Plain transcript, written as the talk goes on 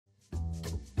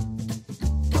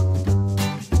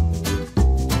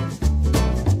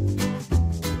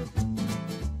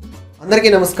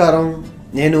అందరికీ నమస్కారం.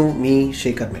 నేను మీ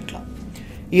శేఖర్ మెట్ల.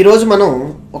 ఈరోజు మనం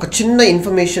ఒక చిన్న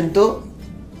ఇన్ఫర్మేషన్తో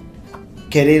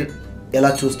కెరీర్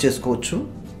ఎలా చూస్ చేసుకోవచ్చు.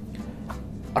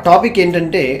 ఆ టాపిక్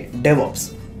ఏంటంటే డెవాప్స్.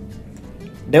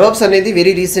 డెవాప్స్ అనేది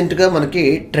వెరీ రీసెంట్గా మనకి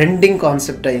ట్రెండింగ్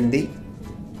కాన్సెప్ట్ అయింది.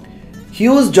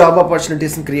 హ్యూజ్ జాబ్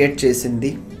ఆపర్చునిటీస్ని క్రియేట్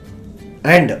చేసింది.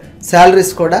 అండ్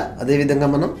శాలరీస్ కూడా అదేవిధంగా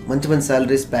మనం మంచి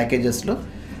శాలరీస్ ప్యాకేజెస్లో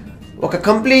ఒక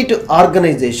కంప్లీట్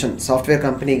ఆర్గనైజేషన్, సాఫ్ట్వేర్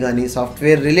కంపెనీ కానీ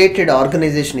సాఫ్ట్వేర్ రిలేటెడ్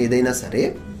ఆర్గనైజేషన్ ఏదైనా సరే,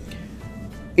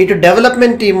 ఇటు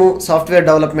డెవలప్మెంట్ టీము, సాఫ్ట్వేర్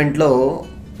డెవలప్మెంట్లో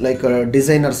లైక్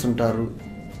డిజైనర్స్ ఉంటారు,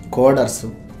 coders,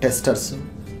 testers,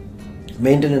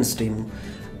 maintenance team,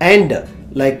 and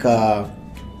like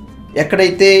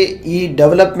ఎక్కడైతే ఈ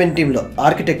డెవలప్మెంట్ టీంలో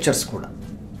ఆర్కిటెక్చర్స్ కూడా,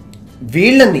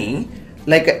 వీళ్ళని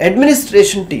like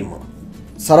administration team,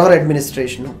 server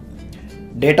administration,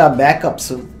 data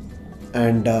backups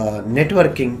and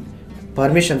networking,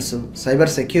 permissions, cyber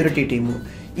security team,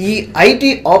 ఈ ఐటీ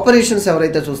ఆపరేషన్స్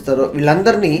ఎవరైతే చూస్తారో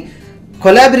వీళ్ళందరినీ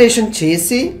కొలాబరేషన్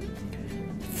చేసి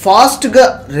ఫాస్ట్గా,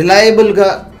 రిలయబుల్గా,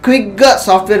 క్విక్గా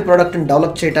సాఫ్ట్వేర్ ప్రోడక్ట్ని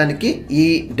డెవలప్ చేయడానికి ఈ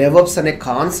డెవప్స్ అనే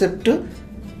కాన్సెప్ట్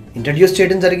ఇంట్రడ్యూస్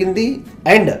చేయడం జరిగింది.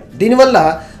 అండ్ దీనివల్ల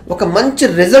ఒక మంచి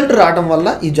రిజల్ట్ రావడం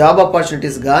వల్ల ఈ జాబ్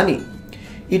ఆపర్చునిటీస్ కానీ,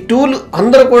 ఈ టూల్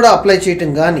అందరూ కూడా అప్లై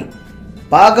చేయటం కానీ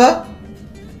బాగా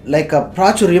లైక్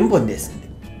ప్రాచుర్యం పొందేసింది.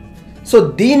 సో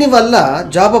దీనివల్ల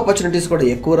జాబ్ ఆపర్చునిటీస్ కూడా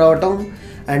ఎక్కువ రావటం,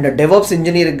 అండ్ డెవాప్స్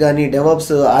ఇంజనీర్కి కానీ, డెవాప్స్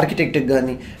ఆర్కిటెక్ట్కి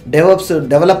కానీ, డెవాప్స్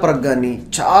డెవలపర్కి కానీ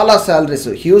చాలా శాలరీస్,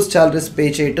 హ్యూజ్ శాలరీస్ పే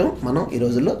చేయటం మనం ఈ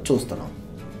రోజుల్లో చూస్తున్నాం.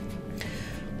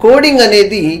 కోడింగ్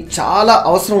అనేది చాలా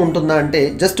అవసరం ఉంటుందా అంటే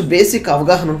జస్ట్ బేసిక్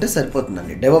అవగాహన ఉంటే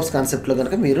సరిపోతుందండి డెవాప్స్ కాన్సెప్ట్లో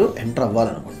కనుక మీరు ఎంటర్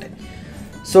అవ్వాలనుకుంటే.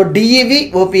 సో డిఈవి,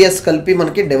 ఓపీఎస్ కలిపి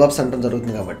మనకి డెవాప్స్ అంటం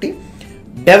జరుగుతుంది. కాబట్టి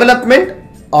డెవలప్మెంట్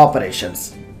ఆపరేషన్స్.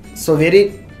 సో వెరీ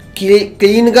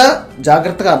క్లీన్గా,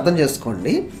 జాగ్రత్తగా అర్థం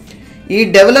చేసుకోండి. ఈ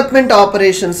డెవలప్మెంట్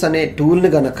ఆపరేషన్స్ అనే టూల్ని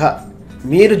కనుక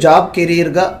మీరు జాబ్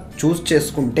కెరీర్గా చూస్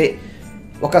చేసుకుంటే,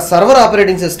 ఒక సర్వర్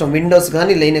ఆపరేటింగ్ సిస్టమ్, విండోస్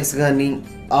కానీ లైనక్స్ కానీ,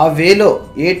 ఆ వేలో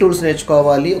ఏ టూల్స్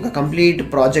నేర్చుకోవాలి, ఒక కంప్లీట్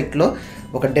ప్రాజెక్ట్లో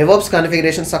ఒక డెవాప్స్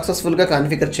కాన్ఫిగరేషన్ సక్సెస్ఫుల్గా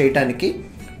కాన్ఫిగర్ చేయడానికి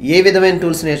ఏ విధమైన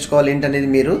టూల్స్ నేర్చుకోవాలి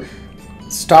ఏంటనేది మీరు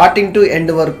స్టార్టింగ్ టు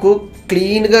ఎండ్ వరకు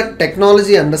క్లీన్గా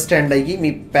టెక్నాలజీ అండర్స్టాండ్ అయ్యి,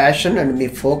 మీ ప్యాషన్ అండ్ మీ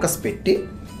ఫోకస్ పెట్టి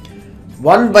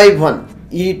 1 by 1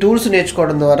 ఈ టూల్స్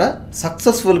నేర్చుకోవడం ద్వారా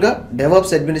సక్సెస్ఫుల్గా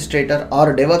డెవాప్స్ అడ్మినిస్ట్రేటర్ ఆర్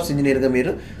డెవాప్స్ ఇంజనీర్గా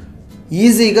మీరు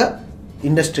ఈజీగా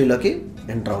ఇండస్ట్రీలోకి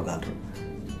ఎంటర్ అవ్వగలరు.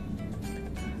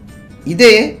 ఇదే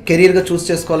కెరీర్గా చూస్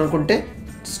చేసుకోవాలనుకుంటే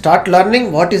start learning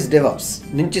what is DevOps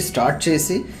నుంచి స్టార్ట్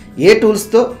చేసి, ఏ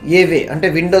టూల్స్తో ఏ వే అంటే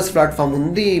విండోస్ ప్లాట్ఫామ్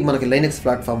ఉంది, మనకి లైనక్స్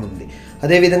ప్లాట్ఫామ్ ఉంది,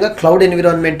 అదేవిధంగా క్లౌడ్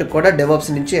ఎన్విరాన్మెంట్ కూడా డెవాప్స్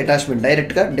నుంచి అటాచ్మెంట్,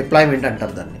 డైరెక్ట్గా డిప్లాయ్మెంట్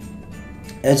అంటారు దాన్ని.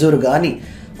 అజూర్ కానీ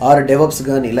ఆర్ డెవాప్స్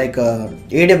కానీ, లైక్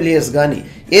ఏడబ్ల్యూఎస్ కానీ,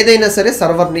 ఏదైనా సరే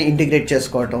సర్వర్ని ఇంటిగ్రేట్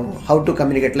చేసుకోవటం, how to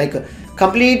communicate, like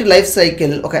complete life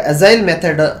cycle, ఒక అజైల్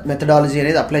మెథడాలజీ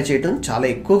అనేది అప్లై చేయడం చాలా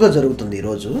ఎక్కువగా జరుగుతుంది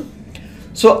ఈరోజు.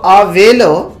 సో ఆ వేలో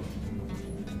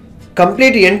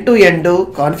complete end to end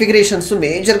configurations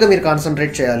మేజర్గా మీరు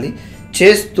కాన్సన్ట్రేట్ చేయాలి.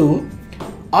 చేస్తూ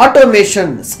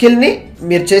ఆటోమేషన్ స్కిల్ని,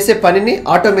 మీరు చేసే పనిని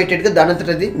ఆటోమేటెడ్గా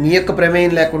దానంతటది మీ యొక్క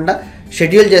ప్రమేయం లేకుండా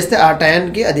షెడ్యూల్ చేస్తే ఆ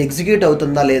టైంకి అది ఎగ్జిక్యూట్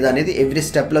అవుతుందా లేదా అనేది ఎవ్రీ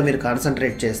స్టెప్లో మీరు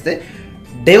కాన్సన్ట్రేట్ చేస్తే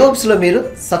డెవాప్స్లో మీరు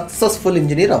సక్సెస్ఫుల్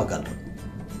ఇంజనీర్ అవ్వగలరు.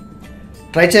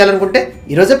 ట్రై చేయాలనుకుంటే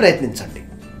ఈరోజే ప్రయత్నించండి.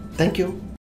 Thank you.